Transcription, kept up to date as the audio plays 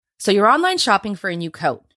So you're online shopping for a new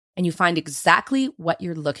coat and you find exactly what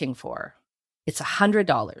you're looking for. It's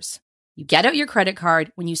 $100. You get out your credit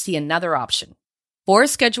card when you see another option. 4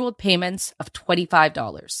 scheduled payments of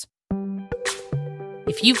 $25.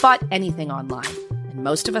 If you've bought anything online, and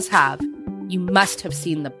most of us have, you must have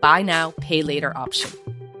seen the buy now, pay later option.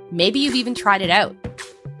 Maybe you've even tried it out.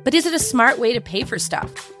 But is it a smart way to pay for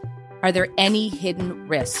stuff? Are there any hidden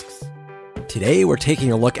risks? Today, we're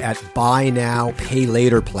taking a look at buy now, pay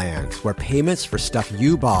later plans, where payments for stuff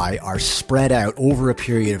you buy are spread out over a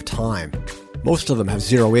period of time. Most of them have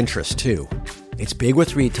zero interest, too. It's big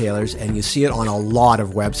with retailers, and you see it on a lot of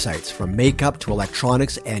websites, from makeup to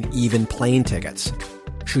electronics and even plane tickets.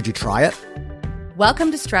 Should you try it?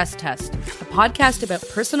 Welcome to Stress Test, a podcast about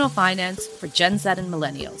personal finance for Gen Z and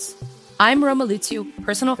millennials. I'm Roma Lutzu,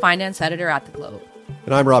 personal finance editor at The Globe.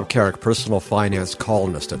 And I'm Rob Carrick, personal finance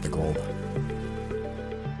columnist at The Globe.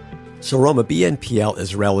 So Roma, BNPL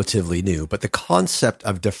is relatively new, but the concept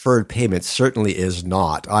of deferred payments certainly is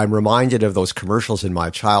not. I'm reminded of those commercials in my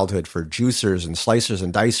childhood for juicers and slicers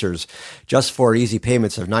and dicers, just for easy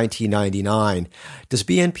payments of $19.99. Does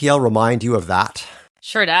BNPL remind you of that?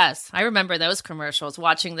 Sure does. I remember those commercials,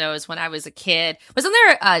 watching those when I was a kid. Wasn't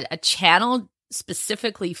there a channel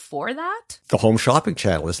specifically for that? The Home Shopping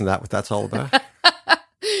Channel, isn't that what that's all about?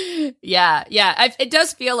 Yeah. It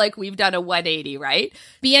does feel like we've done a 180, right?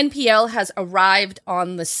 BNPL has arrived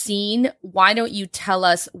on the scene. Why don't you tell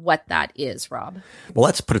us what that is, Rob? Well,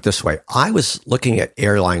 let's put it this way. I was looking at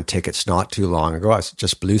airline tickets not too long ago. I was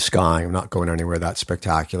just blue skying. I'm not going anywhere that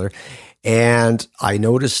spectacular. And I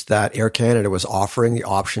noticed that Air Canada was offering the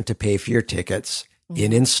option to pay for your tickets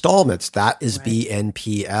in installments. That is right.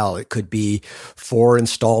 BNPL. It could be 4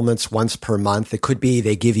 installments once per month. It could be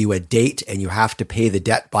they give you a date and you have to pay the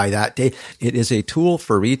debt by that date. It is a tool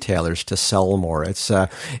for retailers to sell more. It's a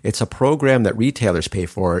program that retailers pay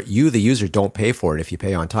for. You, the user, don't pay for it if you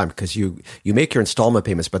pay on time, because you make your installment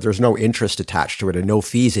payments, but there's no interest attached to it and no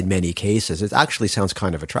fees in many cases. It actually sounds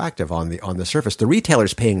kind of attractive on the surface. The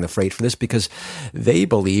retailer's paying the freight for this because they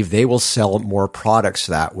believe they will sell more products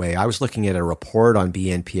that way. I was looking at a report on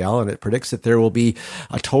BNPL, and it predicts that there will be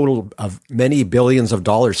a total of many billions of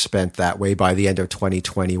dollars spent that way by the end of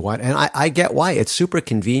 2021. And I get why. It's super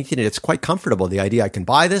convenient and it's quite comfortable. The idea I can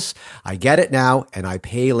buy this, I get it now, and I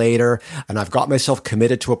pay later, and I've got myself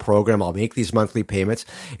committed to a program. I'll make these monthly payments.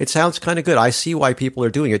 It sounds kind of good. I see why people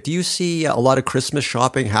are doing it. Do you see a lot of Christmas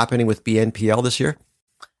shopping happening with BNPL this year?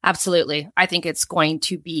 Absolutely. I think it's going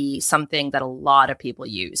to be something that a lot of people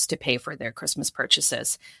use to pay for their Christmas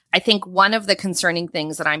purchases. I think one of the concerning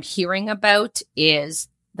things that I'm hearing about is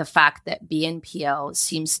the fact that BNPL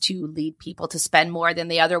seems to lead people to spend more than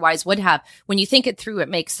they otherwise would have. When you think it through, it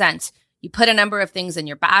makes sense. You put a number of things in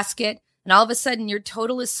your basket, and all of a sudden your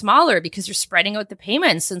total is smaller because you're spreading out the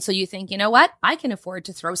payments. And so you think, you know what? I can afford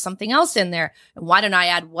to throw something else in there. And why don't I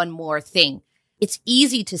add one more thing? It's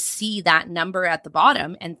easy to see that number at the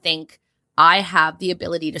bottom and think, I have the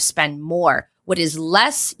ability to spend more. What is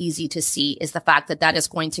less easy to see is the fact that that is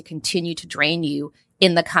going to continue to drain you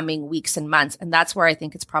in the coming weeks and months. And that's where I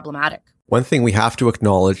think it's problematic. One thing we have to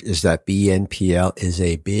acknowledge is that BNPL is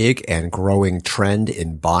a big and growing trend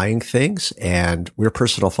in buying things, and we're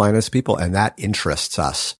personal finance people, and that interests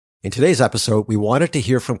us. In today's episode, we wanted to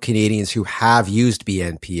hear from Canadians who have used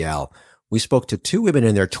BNPL. We spoke to 2 women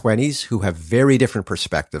in their 20s who have very different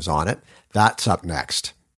perspectives on it. That's up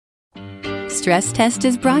next. Stress Test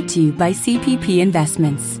is brought to you by CPP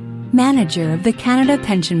Investments, manager of the Canada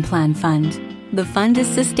Pension Plan Fund. The fund is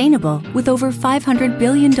sustainable with over $500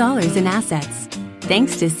 billion in assets,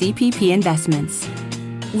 thanks to CPP Investments.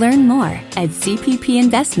 Learn more at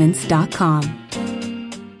cppinvestments.com.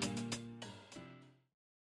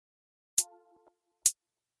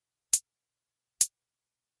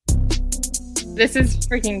 This is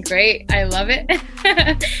freaking great. I love it.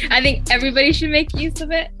 I think everybody should make use of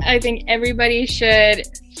it. I think everybody should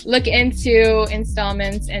look into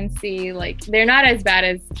installments and see, like, they're not as bad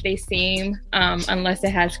as they seem, unless it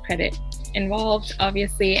has credit involved,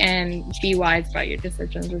 obviously, and be wise about your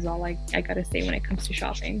decisions is all I gotta say when it comes to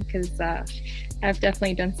shopping, because I've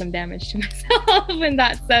definitely done some damage to myself in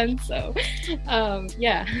that sense. So,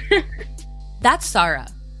 yeah. That's Sarah,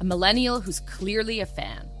 a millennial who's clearly a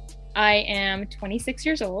fan. I am 26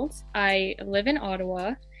 years old. I live in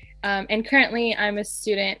Ottawa, and currently I'm a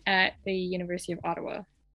student at the University of Ottawa.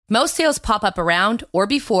 Most sales pop up around or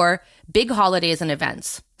before big holidays and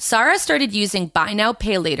events. Sarah started using Buy Now,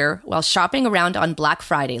 Pay Later while shopping around on Black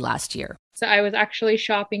Friday last year. So I was actually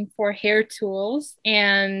shopping for hair tools,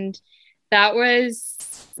 and that was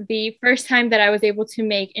the first time that I was able to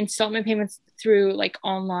make installment payments through like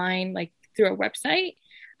online, like through a website.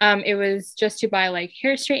 It was just to buy like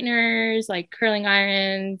hair straighteners, like curling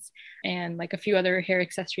irons, and like a few other hair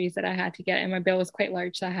accessories that I had to get. And my bill was quite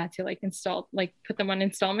large, so I had to put them on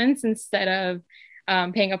installments instead of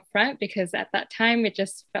paying up front, because at that time it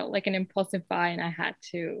just felt like an impulsive buy and I had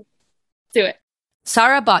to do it.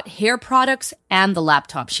 Sarah bought hair products and the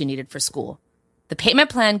laptop she needed for school. The payment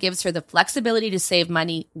plan gives her the flexibility to save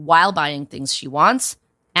money while buying things she wants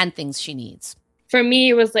and things she needs. For me,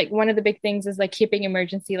 it was like one of the big things is like keeping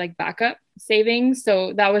emergency like backup savings.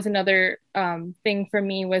 So that was another thing for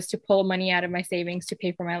me, was to pull money out of my savings to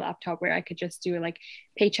pay for my laptop, where I could just do like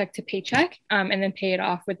paycheck to paycheck and then pay it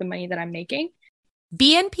off with the money that I'm making.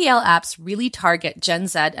 BNPL apps really target Gen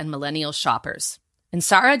Z and millennial shoppers, and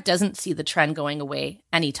Sarah doesn't see the trend going away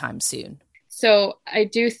anytime soon. So I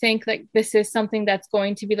do think like this is something that's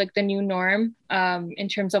going to be like the new norm in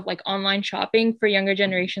terms of like online shopping for younger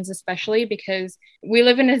generations, especially because we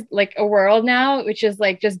live in a world now, which is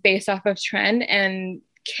like just based off of trend, and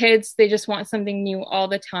kids, they just want something new all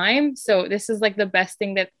the time. So this is like the best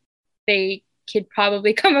thing that they could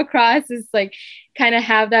probably come across, is like kind of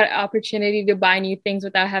have that opportunity to buy new things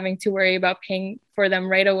without having to worry about paying for them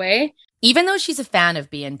right away. Even though she's a fan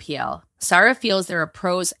of BNPL, Sarah feels there are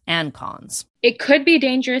pros and cons. It could be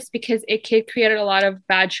dangerous because it could create a lot of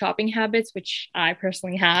bad shopping habits, which I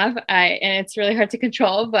personally have, and it's really hard to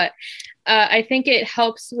control. But I think it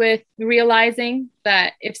helps with realizing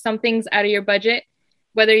that if something's out of your budget,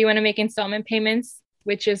 whether you want to make installment payments,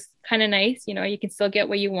 which is kind of nice, you know, you can still get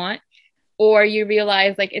what you want, or you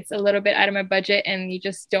realize like it's a little bit out of my budget and you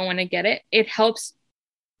just don't want to get it. It helps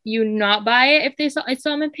you not buy it if the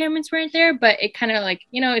installment payments weren't there, but it kind of like,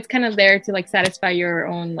 you know, it's kind of there to like satisfy your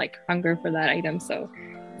own like hunger for that item. So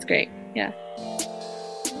it's great. Yeah.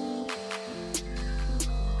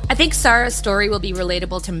 I think Sarah's story will be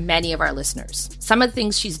relatable to many of our listeners. Some of the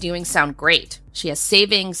things she's doing sound great. She has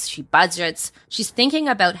savings, she budgets, she's thinking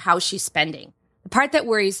about how she's spending. The part that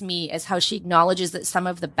worries me is how she acknowledges that some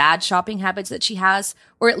of the bad shopping habits that she has,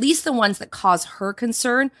 or at least the ones that cause her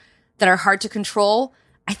concern, that are hard to control,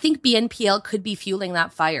 I think BNPL could be fueling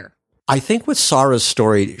that fire. I think what Sarah's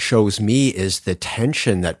story shows me is the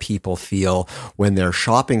tension that people feel when they're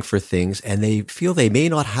shopping for things and they feel they may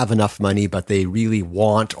not have enough money, but they really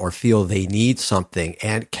want or feel they need something.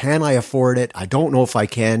 And can I afford it? I don't know if I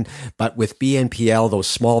can, but with BNPL, those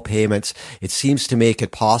small payments, it seems to make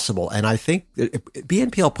it possible. And I think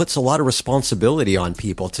BNPL puts a lot of responsibility on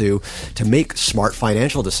people to make smart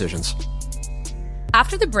financial decisions.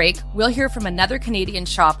 After the break, we'll hear from another Canadian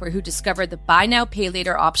shopper who discovered the buy now, pay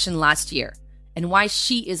later option last year and why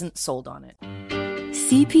she isn't sold on it.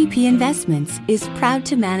 CPP Investments is proud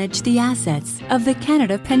to manage the assets of the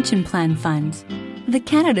Canada Pension Plan Fund. The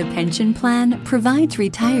Canada Pension Plan provides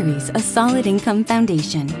retirees a solid income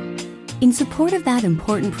foundation. In support of that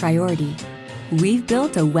important priority, we've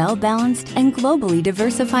built a well-balanced and globally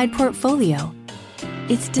diversified portfolio.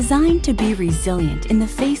 It's designed to be resilient in the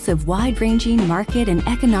face of wide-ranging market and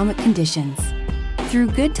economic conditions. Through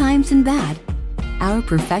good times and bad, our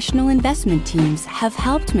professional investment teams have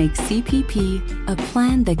helped make CPP a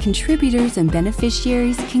plan that contributors and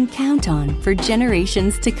beneficiaries can count on for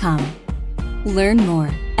generations to come. Learn more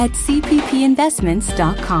at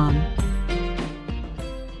cppinvestments.com.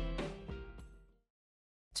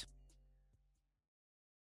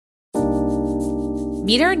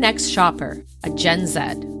 Meet our next shopper, a Gen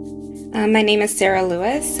Z. My name is Sarah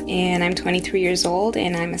Lewis, and I'm 23 years old,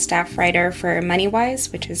 and I'm a staff writer for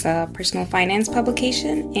MoneyWise, which is a personal finance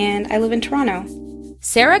publication, and I live in Toronto.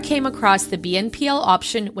 Sarah came across the BNPL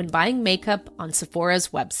option when buying makeup on Sephora's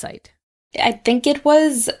website. I think it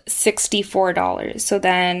was $64. So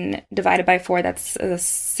then divided by 4, that's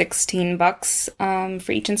 $16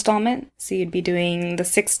 for each installment. So you'd be doing the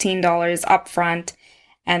 $16 upfront,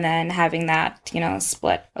 and then having that,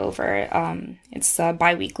 split over, it's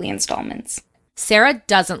bi-weekly installments. Sarah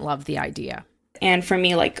doesn't love the idea. And for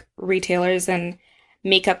me, like retailers and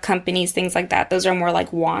makeup companies, things like that, those are more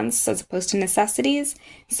like wants as opposed to necessities.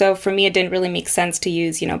 So for me, it didn't really make sense to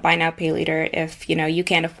use, buy now, pay later if, you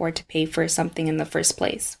can't afford to pay for something in the first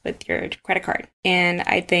place with your credit card. And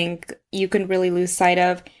I think you can really lose sight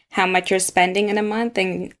of how much you're spending in a month,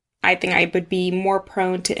 and I think I would be more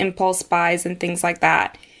prone to impulse buys and things like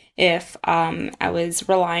that if I was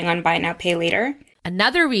relying on buy now, pay later.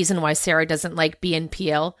 Another reason why Sarah doesn't like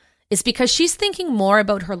BNPL is because she's thinking more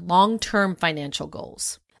about her long-term financial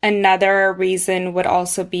goals. Another reason would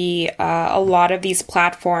also be a lot of these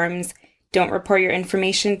platforms don't report your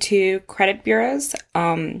information to credit bureaus,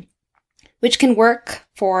 which can work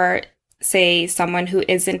for, say, someone who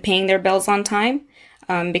isn't paying their bills on time.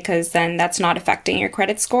 because then that's not affecting your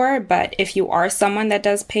credit score. But if you are someone that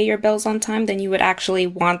does pay your bills on time, then you would actually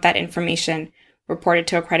want that information reported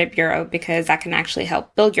to a credit bureau, because that can actually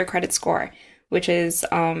help build your credit score, which is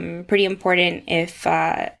pretty important if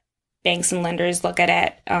banks and lenders look at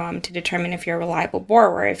it to determine if you're a reliable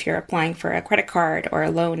borrower, if you're applying for a credit card or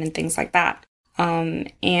a loan and things like that.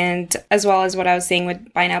 And as well as what I was saying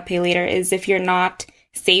with buy now, pay later, is if you're not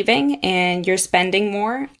saving and you're spending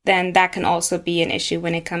more, then that can also be an issue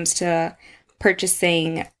when it comes to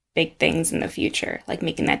purchasing big things in the future, like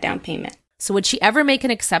making that down payment. So would she ever make an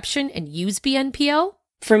exception and use BNPL?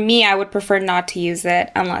 For me, I would prefer not to use it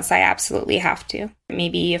unless I absolutely have to.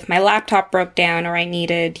 Maybe if my laptop broke down or I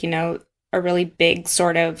needed, a really big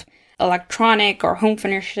sort of electronic or home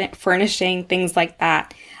furnishing, things like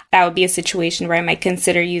that. That would be a situation where I might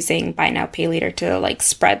consider using buy now, pay later to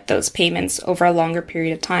spread those payments over a longer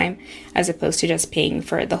period of time, as opposed to just paying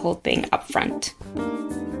for the whole thing upfront.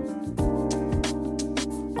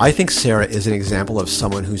 I think Sarah is an example of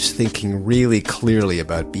someone who's thinking really clearly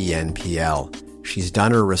about BNPL. She's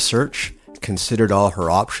done her research, considered all her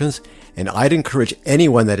options, and I'd encourage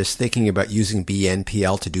anyone that is thinking about using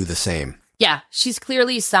BNPL to do the same. Yeah, she's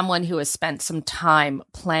clearly someone who has spent some time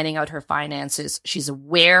planning out her finances. She's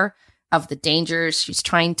aware of the dangers. She's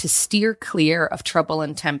trying to steer clear of trouble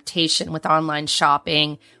and temptation with online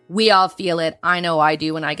shopping. We all feel it. I know I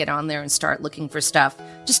do when I get on there and start looking for stuff.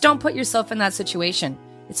 Just don't put yourself in that situation.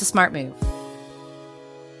 It's a smart move.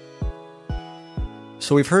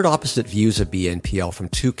 So we've heard opposite views of BNPL from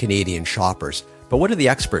two Canadian shoppers, but what do the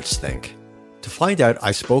experts think? To find out,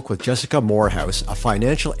 I spoke with Jessica Morehouse, a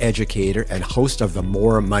financial educator and host of the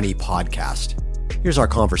More Money podcast. Here's our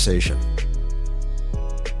conversation.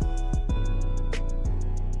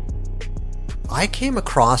 I came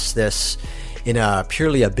across this in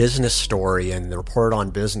purely a business story in the Report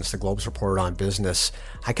on Business, the Globe's Report on Business,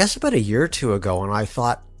 I guess about a year or two ago, and I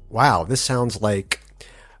thought, wow, this sounds like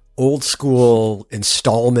old school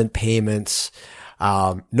installment payments,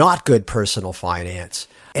 not good personal finance.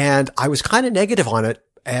 And I was kind of negative on it,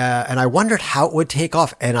 and I wondered how it would take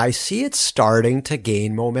off. And I see it starting to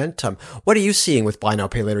gain momentum. What are you seeing with buy now,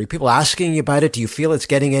 pay later? Are people asking you about it? Do you feel it's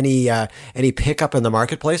getting any pickup in the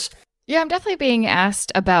marketplace? Yeah, I'm definitely being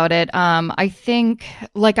asked about it. I think,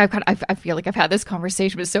 I feel like I've had this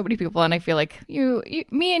conversation with so many people, and I feel like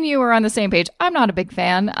me and you are on the same page. I'm not a big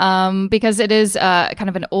fan, because it is kind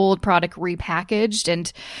of an old product repackaged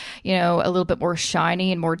and, a little bit more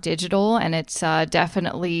shiny and more digital, and it's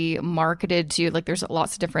definitely marketed to, there's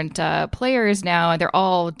lots of different players now, and they're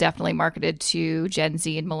all definitely marketed to Gen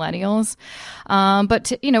Z and millennials.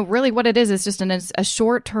 But really what it is just a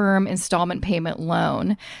short-term installment payment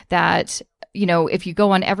loan that, if you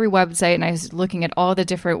go on every website, and I was looking at all the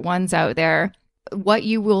different ones out there, what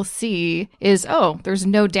you will see is, there's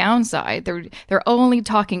no downside. They're only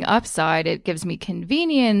talking upside. It gives me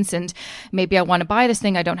convenience, and maybe I want to buy this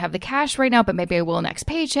thing. I don't have the cash right now, but maybe I will next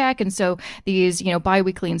paycheck. And so these,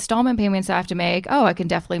 biweekly installment payments I have to make, I can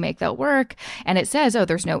definitely make that work. And it says,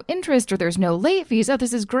 there's no interest or there's no late fees.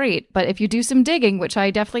 This is great. But if you do some digging, which I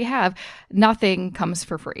definitely have, nothing comes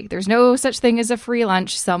for free. There's no such thing as a free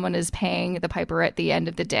lunch. Someone is paying the piper at the end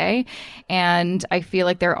of the day. And I feel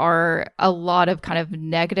like there are a lot of kind of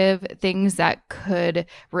negative things that could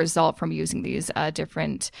result from using these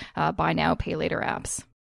different buy now, pay later apps.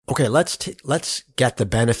 Okay, let's get the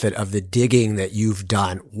benefit of the digging that you've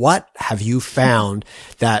done. What have you found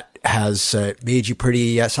that has made you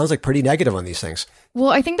sounds like pretty negative on these things? Well,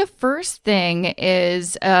 I think the first thing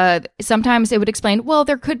is sometimes it would explain, well,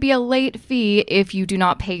 there could be a late fee if you do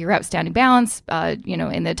not pay your outstanding balance,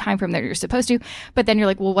 in the time frame that you're supposed to. But then you're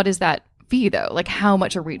like, well, what is that fee though? How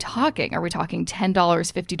much are we talking? Are we talking $10,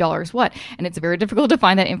 $50, what? And it's very difficult to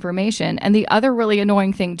find that information. And the other really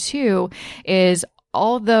annoying thing too is,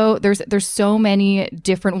 although there's so many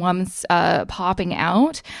different ones popping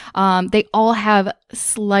out, they all have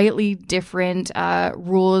slightly different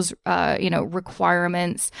rules,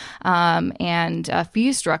 requirements, and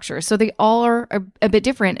fee structure. So they all are a bit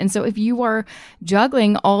different. And so if you are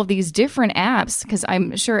juggling all of these different apps, because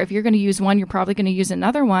I'm sure if you're going to use one, you're probably going to use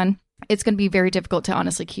another one, it's going to be very difficult to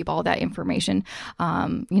honestly keep all that information,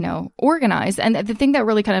 organized. And the thing that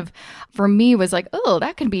really kind of, for me, was like,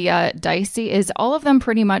 that can be dicey, is all of them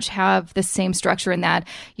pretty much have the same structure in that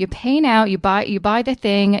you pay now, you buy the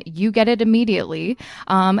thing, you get it immediately,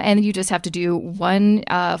 and you just have to do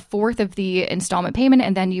 1/4 of the installment payment,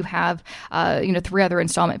 and then you have, 3 other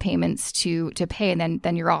installment payments to pay, and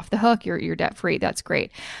then you're off the hook, you're debt free. That's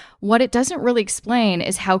great. What it doesn't really explain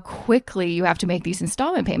is how quickly you have to make these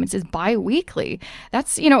installment payments is bi-weekly.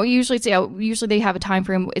 That's, usually they have a time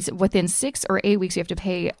frame. It's within 6 or 8 weeks you have to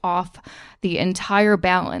pay off the entire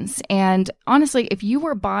balance. And honestly, if you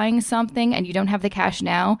were buying something and you don't have the cash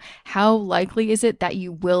now, how likely is it that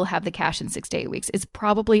you will have the cash in 6 to 8 weeks? It's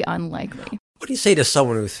probably unlikely. What do you say to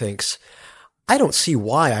someone who thinks, I don't see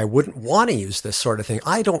why I wouldn't want to use this sort of thing.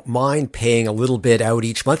 I don't mind paying a little bit out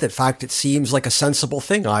each month. In fact, it seems like a sensible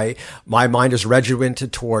thing. My mind is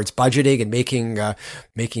regimented towards budgeting and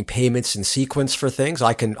making payments in sequence for things.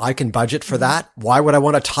 I can budget for that. Why would I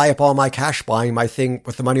want to tie up all my cash buying my thing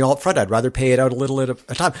with the money all up front? I'd rather pay it out a little at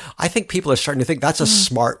a time. I think people are starting to think that's a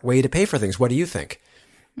smart way to pay for things. What do you think?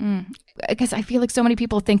 Because I feel like so many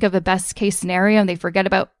people think of a best case scenario and they forget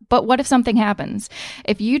about, but what if something happens?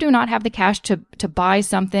 If you do not have the cash to buy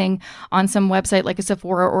something on some website like a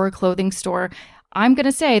Sephora or a clothing store, I'm going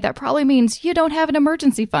to say that probably means you don't have an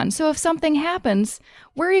emergency fund. So if something happens,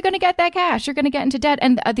 where are you going to get that cash? You're going to get into debt.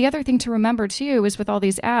 And the other thing to remember too is with all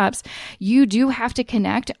these apps, you do have to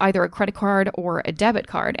connect either a credit card or a debit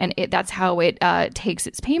card. And that's how it takes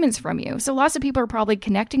its payments from you. So lots of people are probably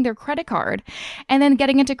connecting their credit card and then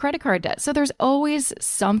getting into credit card debt. So there's always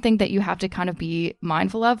something that you have to kind of be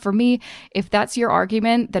mindful of. For me, if that's your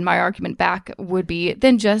argument, then my argument back would be,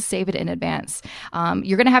 then just save it in advance.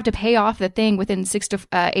 You're going to have to pay off the thing within 6 to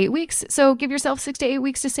 8 weeks. So give yourself 6 to 8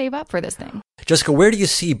 weeks to save up for this thing. Jessica, where do you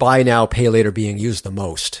see buy now, pay later being used the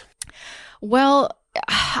most? Well,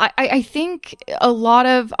 I think a lot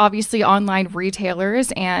of obviously online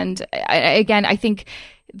retailers. And again, I think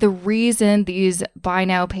the reason these buy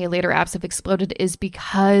now, pay later apps have exploded is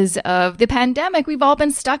because of the pandemic. We've all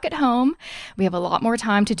been stuck at home. We have a lot more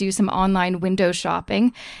time to do some online window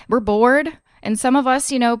shopping. We're bored. And some of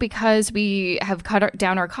us, because we have cut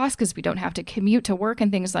down our costs because we don't have to commute to work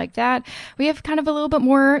and things like that, we have kind of a little bit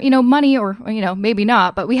more, money or, maybe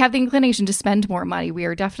not, but we have the inclination to spend more money. We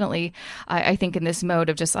are definitely, I think, in this mode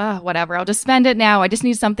of just, whatever, I'll just spend it now. I just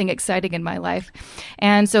need something exciting in my life.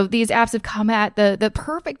 And so these apps have come at the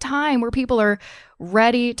perfect time where people are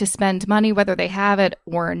ready to spend money, whether they have it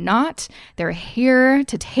or not. They're here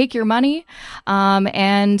to take your money.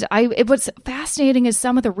 What's fascinating is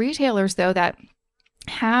some of the retailers, though, that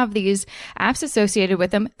have these apps associated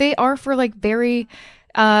with them, they are for like very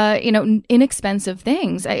inexpensive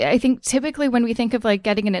things. I think typically when we think of like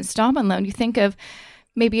getting an installment loan, you think of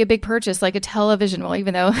maybe a big purchase like a television. Well,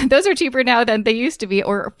 even though those are cheaper now than they used to be,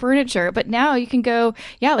 or furniture. But now you can go,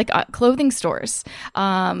 clothing stores,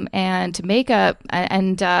 and makeup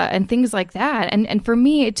and things like that. And for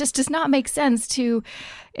me, it just does not make sense to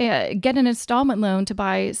get an installment loan to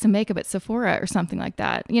buy some makeup at Sephora or something like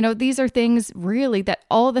that. These are things really that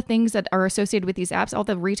all the things that are associated with these apps, all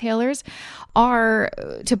the retailers are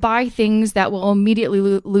to buy things that will immediately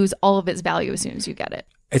lose all of its value as soon as you get it.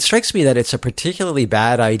 It strikes me that it's a particularly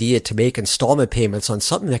bad idea to make installment payments on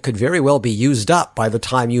something that could very well be used up by the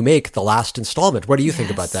time you make the last installment. What do you think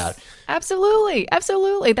about that? Absolutely.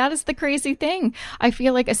 Absolutely. That is the crazy thing. I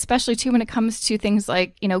feel like, especially too, when it comes to things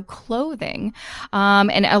like, clothing,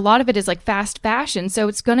 and a lot of it is like fast fashion. So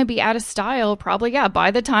it's going to be out of style probably,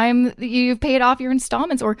 by the time you've paid off your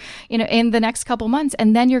installments or, in the next couple months.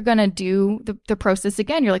 And then you're going to do the process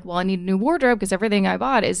again. You're like, well, I need a new wardrobe because everything I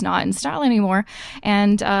bought is not in style anymore.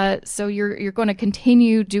 And so you're going to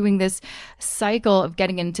continue doing this cycle of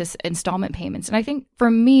getting into installment payments. And I think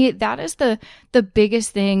for me, that is the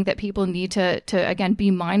biggest thing that people need to again be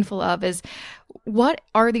mindful of is, what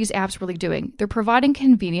are these apps really doing? They're providing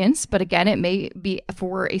convenience, but again, it may be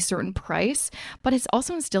for a certain price, but it's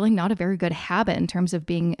also instilling not a very good habit in terms of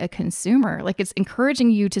being a consumer. Like, it's encouraging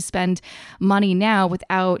you to spend money now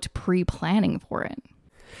without pre-planning for it.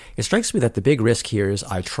 It strikes me that the big risk here is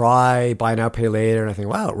I try buy now, pay later, and I think,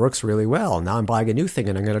 wow, it works really well. Now I'm buying a new thing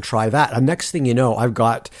and I'm going to try that. And next thing you know, I've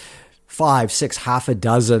got 5, 6, half a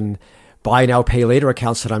dozen buy now, pay later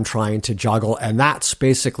accounts that I'm trying to juggle. And that's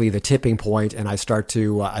basically the tipping point. And I start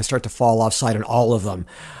to fall offside on all of them.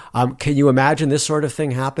 Can you imagine this sort of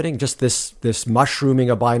thing happening? Just this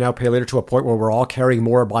mushrooming of buy now, pay later to a point where we're all carrying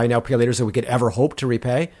more buy now, pay laters than we could ever hope to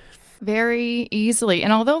repay? Very easily.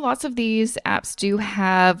 And although lots of these apps do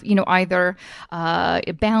have, either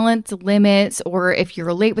balance limits, or if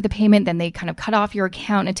you're late with a payment, then they kind of cut off your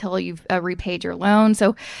account until you've repaid your loan.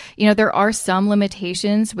 So, there are some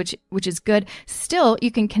limitations, which is good. Still, you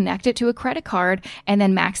can connect it to a credit card and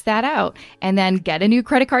then max that out, and then get a new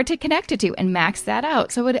credit card to connect it to and max that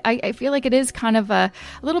out. So I feel like it is kind of a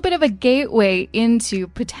little bit of a gateway into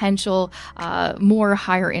potential more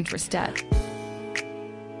higher interest debt.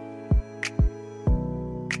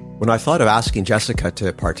 When I thought of asking Jessica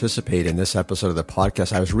to participate in this episode of the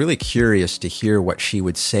podcast, I was really curious to hear what she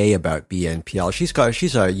would say about BNPL.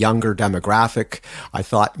 She's a younger demographic. I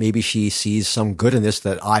thought maybe she sees some good in this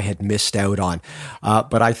that I had missed out on.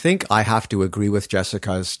 But I think I have to agree with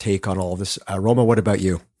Jessica's take on all this. Roma, what about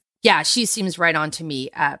you? Yeah, she seems right on to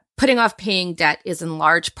me. Putting off paying debt is in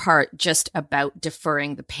large part just about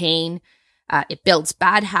deferring the pain. It builds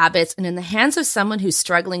bad habits. And in the hands of someone who's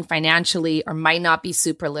struggling financially or might not be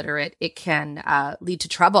super literate, it can lead to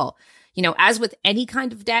trouble. You know, as with any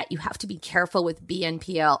kind of debt, you have to be careful with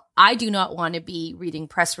BNPL. I do not want to be reading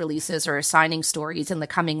press releases or assigning stories in the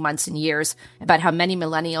coming months and years about how many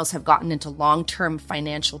millennials have gotten into long-term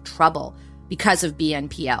financial trouble because of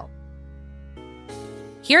BNPL.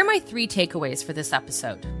 Here are my 3 takeaways for this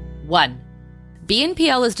episode. 1,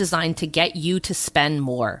 BNPL is designed to get you to spend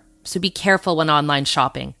more. So be careful when online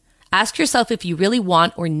shopping. Ask yourself if you really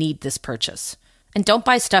want or need this purchase. And don't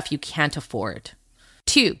buy stuff you can't afford.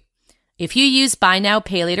 2, if you use buy now,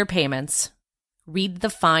 pay later payments, read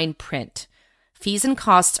the fine print. Fees and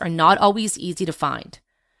costs are not always easy to find.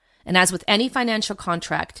 And as with any financial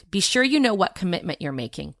contract, be sure you know what commitment you're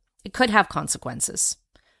making. It could have consequences.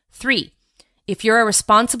 3, if you're a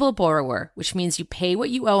responsible borrower, which means you pay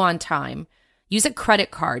what you owe on time, use a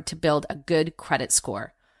credit card to build a good credit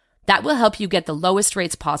score. That will help you get the lowest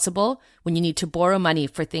rates possible when you need to borrow money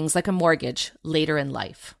for things like a mortgage later in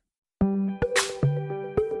life.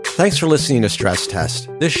 Thanks for listening to Stress Test.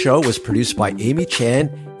 This show was produced by Amy Chan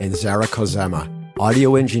and Zara Kozema.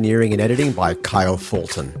 Audio engineering and editing by Kyle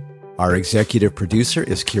Fulton. Our executive producer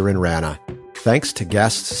is Kieran Rana. Thanks to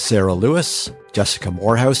guests Sarah Lewis, Jessica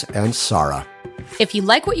Morehouse, and Sarah. If you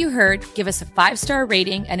like what you heard, give us a 5-star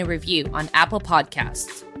rating and a review on Apple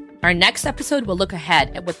Podcasts. Our next episode will look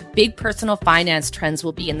ahead at what the big personal finance trends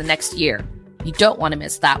will be in the next year. You don't want to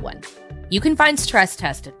miss that one. You can find Stress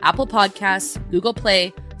Test at Apple Podcasts, Google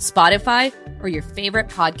Play, Spotify, or your favorite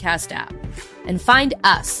podcast app. And find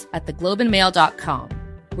us at theglobeandmail.com,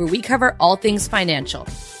 where we cover all things financial.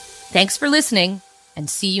 Thanks for listening, and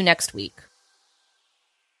see you next week.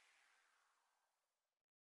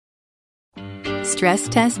 Stress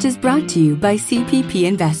Test is brought to you by CPP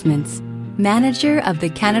Investments, manager of the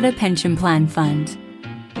Canada Pension Plan Fund.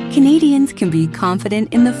 Canadians can be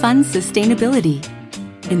confident in the fund's sustainability.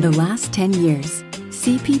 In the last 10 years,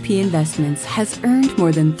 CPP Investments has earned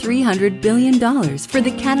more than $300 billion for the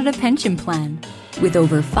Canada Pension Plan. With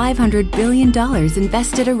over $500 billion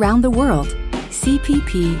invested around the world,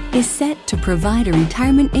 CPP is set to provide a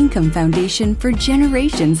retirement income foundation for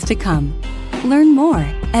generations to come. Learn more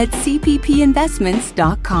at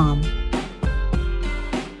cppinvestments.com.